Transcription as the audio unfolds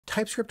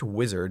TypeScript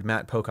wizard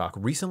Matt Pocock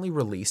recently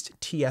released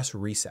TS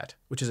Reset,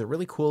 which is a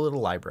really cool little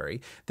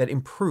library that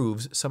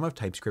improves some of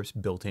TypeScript's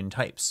built-in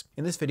types.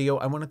 In this video,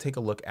 I want to take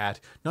a look at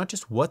not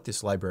just what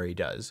this library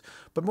does,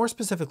 but more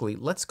specifically,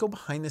 let's go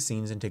behind the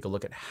scenes and take a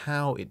look at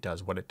how it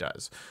does what it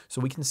does, so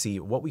we can see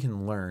what we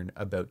can learn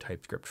about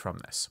TypeScript from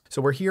this.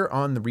 So we're here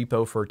on the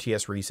repo for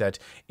TS Reset.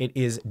 It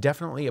is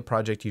definitely a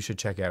project you should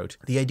check out.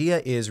 The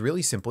idea is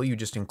really simple. You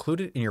just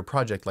include it in your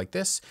project like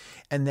this,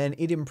 and then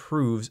it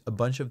improves a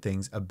bunch of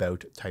things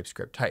about TypeScript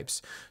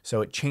types.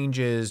 So it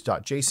changes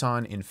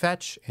 .json in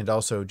fetch and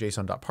also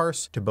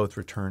json.parse to both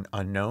return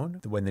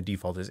unknown when the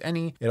default is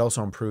any. It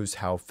also improves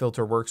how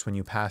filter works when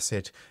you pass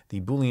it the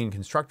Boolean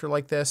constructor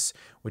like this,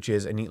 which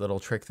is a neat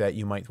little trick that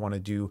you might want to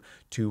do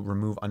to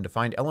remove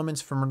undefined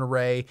elements from an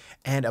array,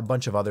 and a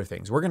bunch of other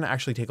things. We're going to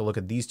actually take a look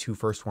at these two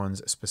first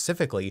ones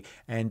specifically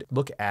and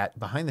look at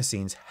behind the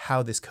scenes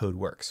how this code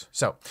works.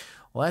 So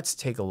let's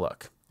take a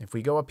look. If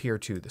we go up here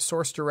to the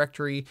source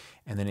directory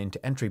and then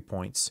into entry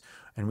points,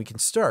 and we can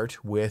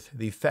start with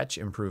the fetch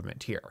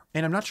improvement here.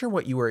 And I'm not sure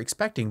what you were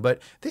expecting,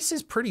 but this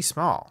is pretty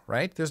small,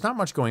 right? There's not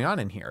much going on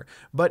in here,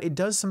 but it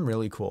does some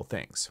really cool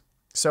things.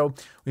 So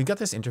we've got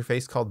this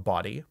interface called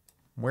body.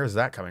 Where's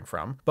that coming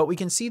from? But we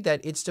can see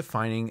that it's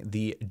defining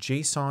the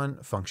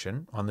JSON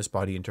function on this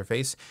body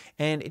interface,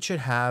 and it should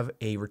have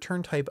a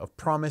return type of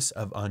promise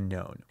of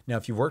unknown. Now,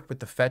 if you've worked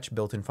with the fetch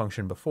built-in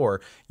function before,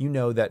 you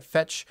know that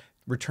fetch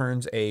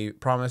returns a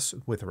promise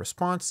with a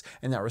response,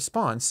 and that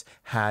response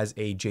has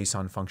a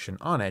JSON function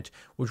on it,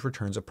 which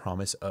returns a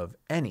promise of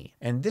any.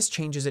 And this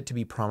changes it to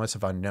be promise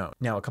of unknown.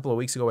 Now, a couple of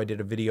weeks ago, I did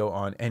a video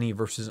on any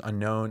versus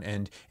unknown.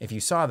 And if you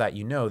saw that,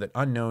 you know that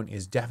unknown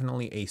is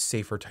definitely a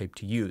safer type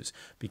to use,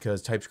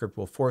 because TypeScript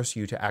will force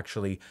you to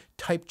actually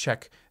type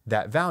check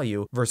that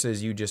value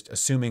versus you just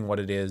assuming what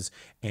it is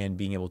and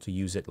being able to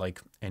use it like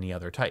any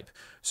other type.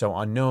 So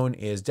unknown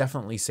is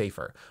definitely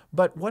safer.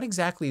 But what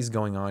exactly is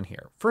going on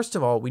here? First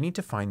of all, we need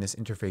to find this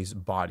interface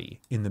body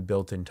in the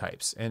built-in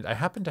types. And I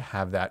happen to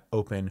have that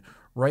open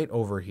right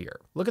over here.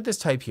 Look at this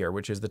type here,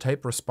 which is the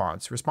type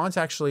response. Response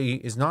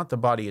actually is not the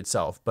body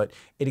itself, but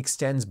it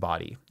extends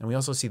body. And we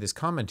also see this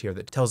comment here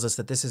that tells us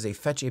that this is a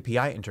fetch API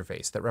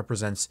interface that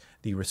represents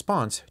the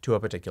response to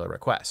a particular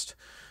request.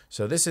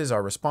 So this is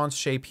our response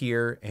shape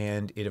here,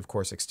 and it of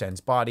course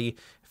extends body.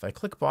 If I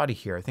click body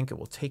here, I think it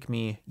will take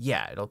me,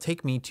 it'll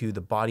take me to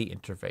the body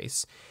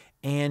interface.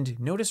 And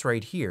notice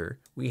right here,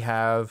 we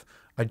have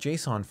a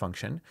JSON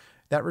function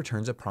that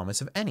returns a promise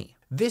of any.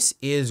 This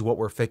is what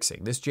we're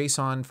fixing. This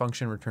JSON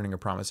function returning a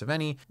promise of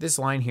any. This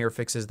line here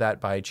fixes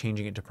that by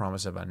changing it to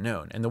promise of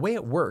unknown. And the way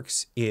it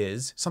works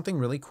is something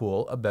really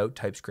cool about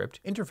TypeScript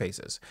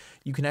interfaces.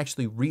 You can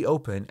actually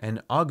reopen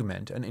and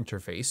augment an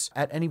interface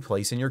at any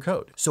place in your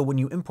code. So when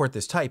you import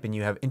this type and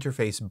you have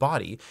interface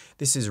body,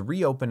 this is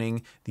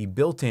reopening the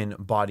built-in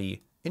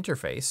body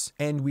interface,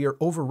 and we are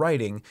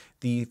overriding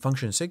the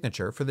function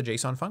signature for the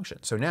JSON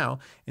function. So now,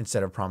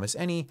 instead of promise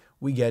any,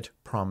 we get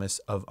promise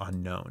of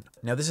unknown.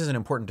 Now, this is an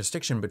important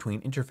distinction between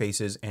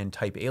interfaces and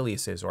type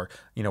aliases, or,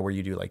 where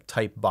you do like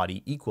type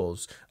body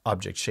equals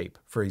object shape,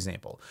 for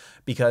example,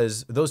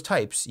 because those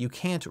types you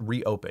can't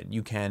reopen.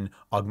 You can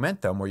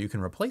augment them or you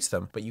can replace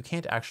them, but you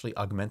can't actually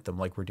augment them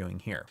like we're doing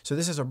here. So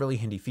this is a really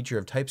handy feature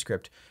of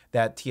TypeScript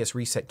that TS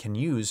Reset can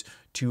use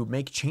to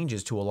make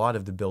changes to a lot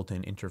of the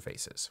built-in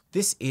interfaces.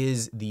 This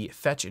is the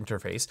fetch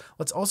interface.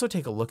 Let's also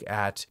take a look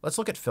at,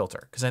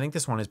 filter, because I think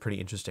this one is pretty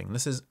interesting.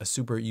 This is a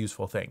super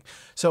useful thing.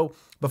 So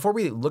before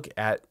we look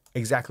at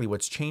exactly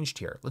what's changed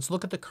here, let's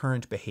look at the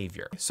current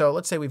behavior. So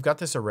let's say we've got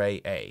this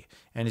array A,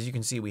 and as you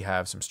can see, we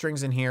have some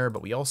strings in here,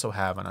 but we also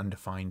have an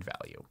undefined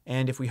value.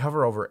 And if we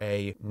hover over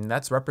A,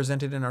 that's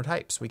represented in our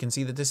types. We can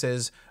see that this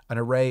is an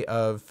array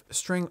of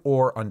string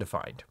or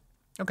undefined.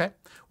 Okay,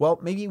 well,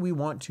 maybe we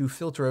want to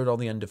filter out all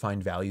the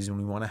undefined values and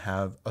we want to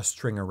have a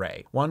string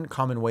array. One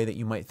common way that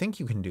you might think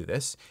you can do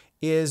this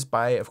is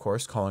by, of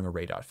course, calling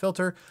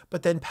array.filter,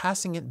 but then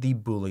passing it the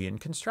Boolean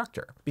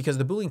constructor, because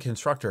the Boolean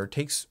constructor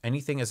takes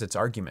anything as its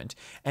argument,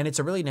 and it's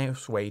a really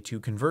nice way to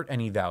convert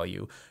any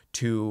value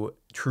to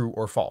true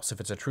or false. If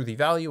it's a truthy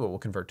value, it will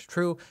convert to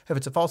true. If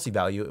it's a falsy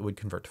value, it would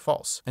convert to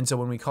false. And so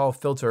when we call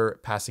filter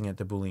passing it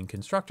the Boolean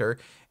constructor,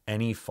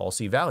 any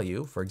falsy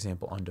value, for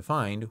example,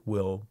 undefined,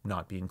 will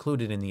not be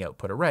included in the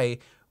output array.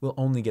 We'll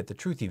only get the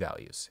truthy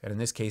values. And in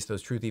this case,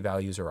 those truthy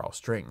values are all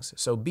strings.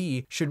 So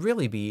B should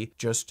really be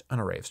just an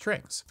array of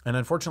strings. And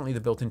unfortunately,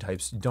 the built-in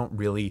types don't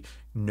really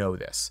know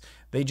this.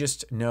 They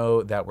just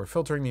know that we're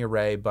filtering the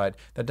array, but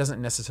that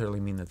doesn't necessarily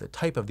mean that the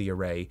type of the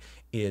array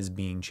is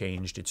being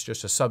changed. It's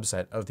just a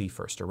subset of the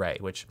first array,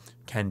 which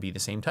can be the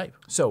same type.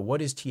 So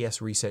what is TS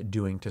Reset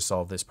doing to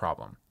solve this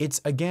problem?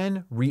 It's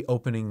again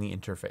reopening the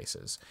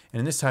interfaces. And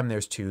in this time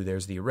there's two.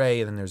 There's the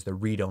array and then there's the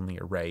read-only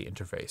array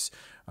interface.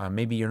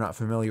 Maybe you're not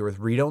familiar with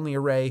read-only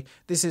array.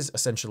 This is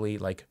essentially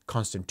like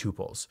constant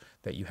tuples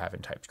that you have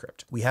in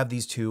TypeScript. We have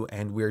these two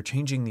and we're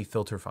changing the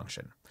filter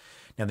function.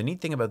 Now, the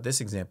neat thing about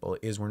this example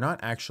is we're not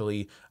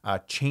actually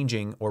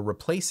changing or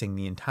replacing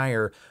the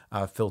entire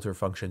filter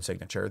function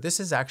signature. This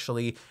is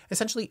actually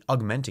essentially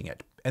augmenting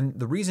it. And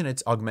the reason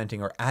it's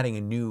augmenting or adding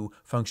a new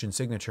function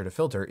signature to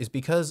filter is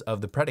because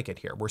of the predicate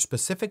here. We're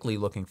specifically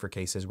looking for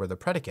cases where the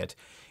predicate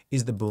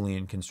is the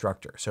Boolean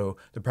constructor. So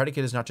the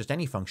predicate is not just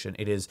any function,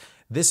 it is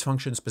this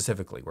function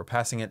specifically. We're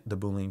passing it the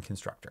Boolean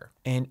constructor.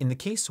 And in the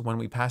case when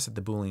we pass it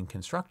the Boolean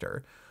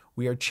constructor,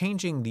 we are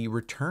changing the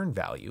return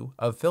value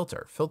of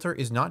filter. Filter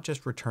is not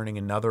just returning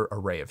another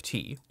array of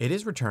t. It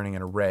is returning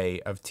an array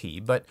of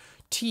t, but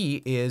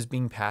t is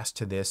being passed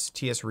to this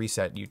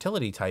TS_reset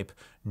utility type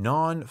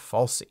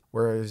non-falsy,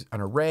 whereas an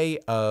array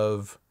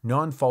of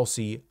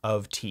non-falsy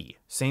of t.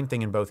 Same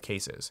thing in both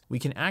cases. We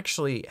can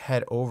actually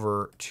head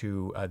over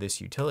to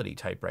this utility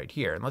type right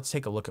here, and let's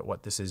take a look at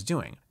what this is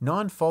doing.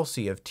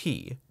 Non-falsy of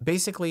t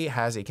basically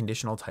has a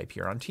conditional type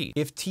here on t.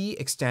 If t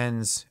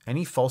extends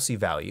any falsy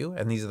value,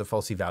 and these are the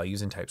falsy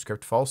values in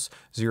TypeScript, false,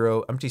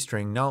 0, empty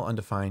string, null,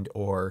 undefined,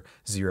 or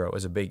 0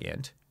 as a big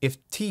int.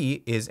 If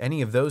t is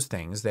any of those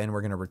things, then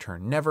we're going to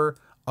return never.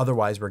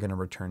 Otherwise, we're going to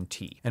return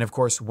t. And of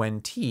course,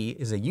 when t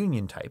is a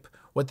union type,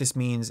 what this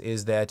means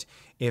is that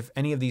if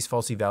any of these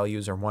falsy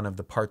values are one of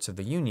the parts of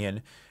the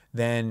union,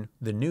 then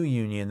the new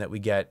union that we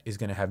get is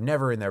going to have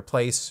never in their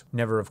place.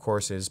 Never, of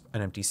course, is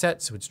an empty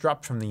set, so it's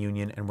dropped from the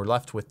union, and we're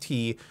left with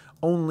t,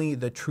 only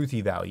the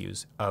truthy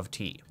values of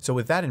t. So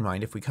with that in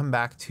mind, if we come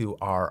back to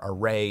our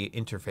array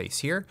interface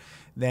here,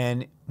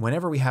 then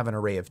whenever we have an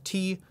array of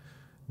t,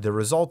 the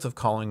result of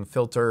calling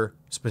filter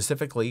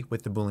specifically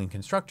with the Boolean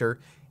constructor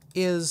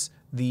is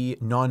the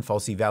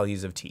non-falsy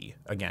values of t,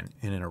 again,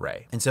 in an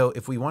array. And so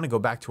if we want to go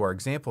back to our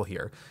example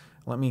here,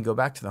 let me go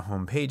back to the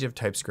home page of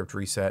TypeScript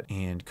reset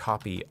and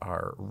copy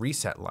our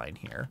reset line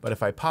here. But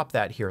if I pop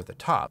that here at the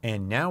top,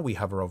 and now we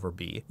hover over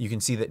B, you can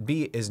see that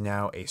B is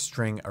now a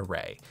string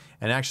array.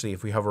 And actually,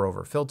 if we hover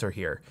over filter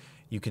here,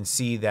 you can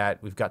see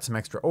that we've got some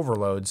extra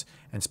overloads,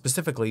 and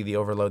specifically the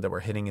overload that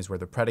we're hitting is where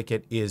the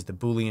predicate is the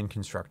Boolean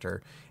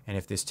constructor. And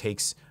if this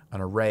takes an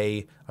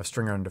array of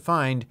string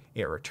undefined,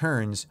 it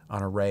returns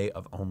an array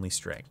of only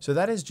string. So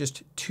that is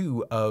just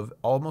two of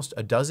almost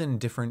a dozen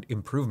different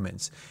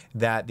improvements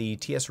that the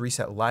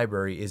TS_reset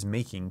library is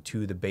making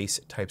to the base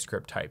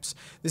TypeScript types.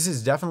 This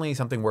is definitely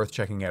something worth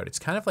checking out. It's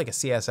kind of like a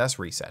CSS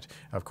reset,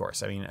 of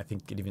course. I mean, I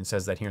think it even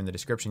says that here in the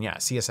description. Yeah,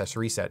 CSS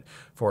reset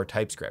for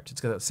TypeScript.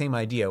 It's got the same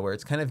idea where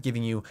it's kind of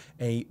giving you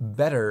a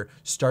better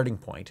starting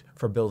point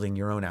for building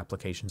your own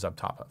applications up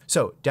top of.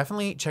 So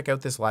definitely check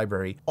out this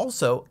library.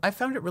 Also, I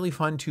found it really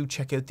fun to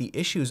check out the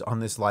issues on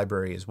this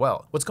library as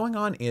well. What's going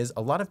on is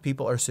a lot of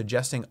people are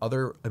suggesting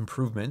other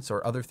improvements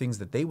or other things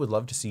that they would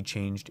love to see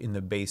changed in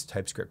the base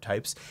TypeScript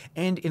types.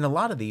 And in a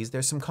lot of these,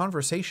 there's some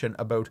conversation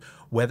about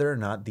whether or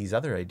not these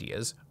other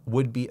ideas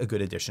would be a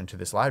good addition to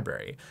this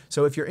library.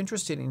 So if you're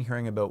interested in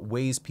hearing about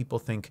ways people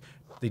think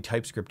the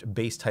TypeScript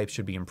base types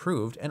should be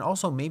improved, and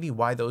also maybe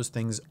why those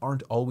things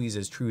aren't always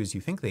as true as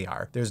you think they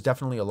are, there's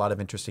definitely a lot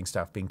of interesting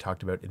stuff being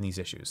talked about in these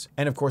issues.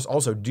 And of course,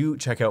 also do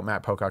check out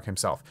Matt Pocock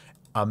himself.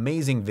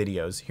 Amazing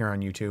videos here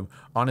on YouTube.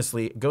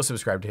 Honestly, go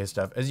subscribe to his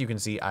stuff. As you can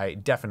see, I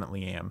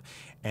definitely am.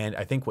 And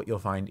I think what you'll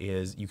find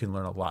is you can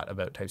learn a lot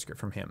about TypeScript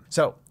from him.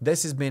 So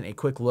this has been a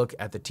quick look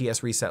at the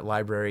TS_reset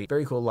library.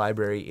 Very cool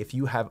library. If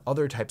you have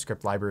other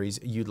TypeScript libraries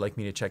you'd like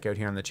me to check out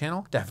here on the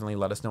channel, definitely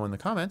let us know in the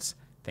comments.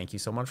 Thank you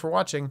so much for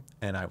watching,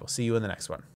 and I will see you in the next one.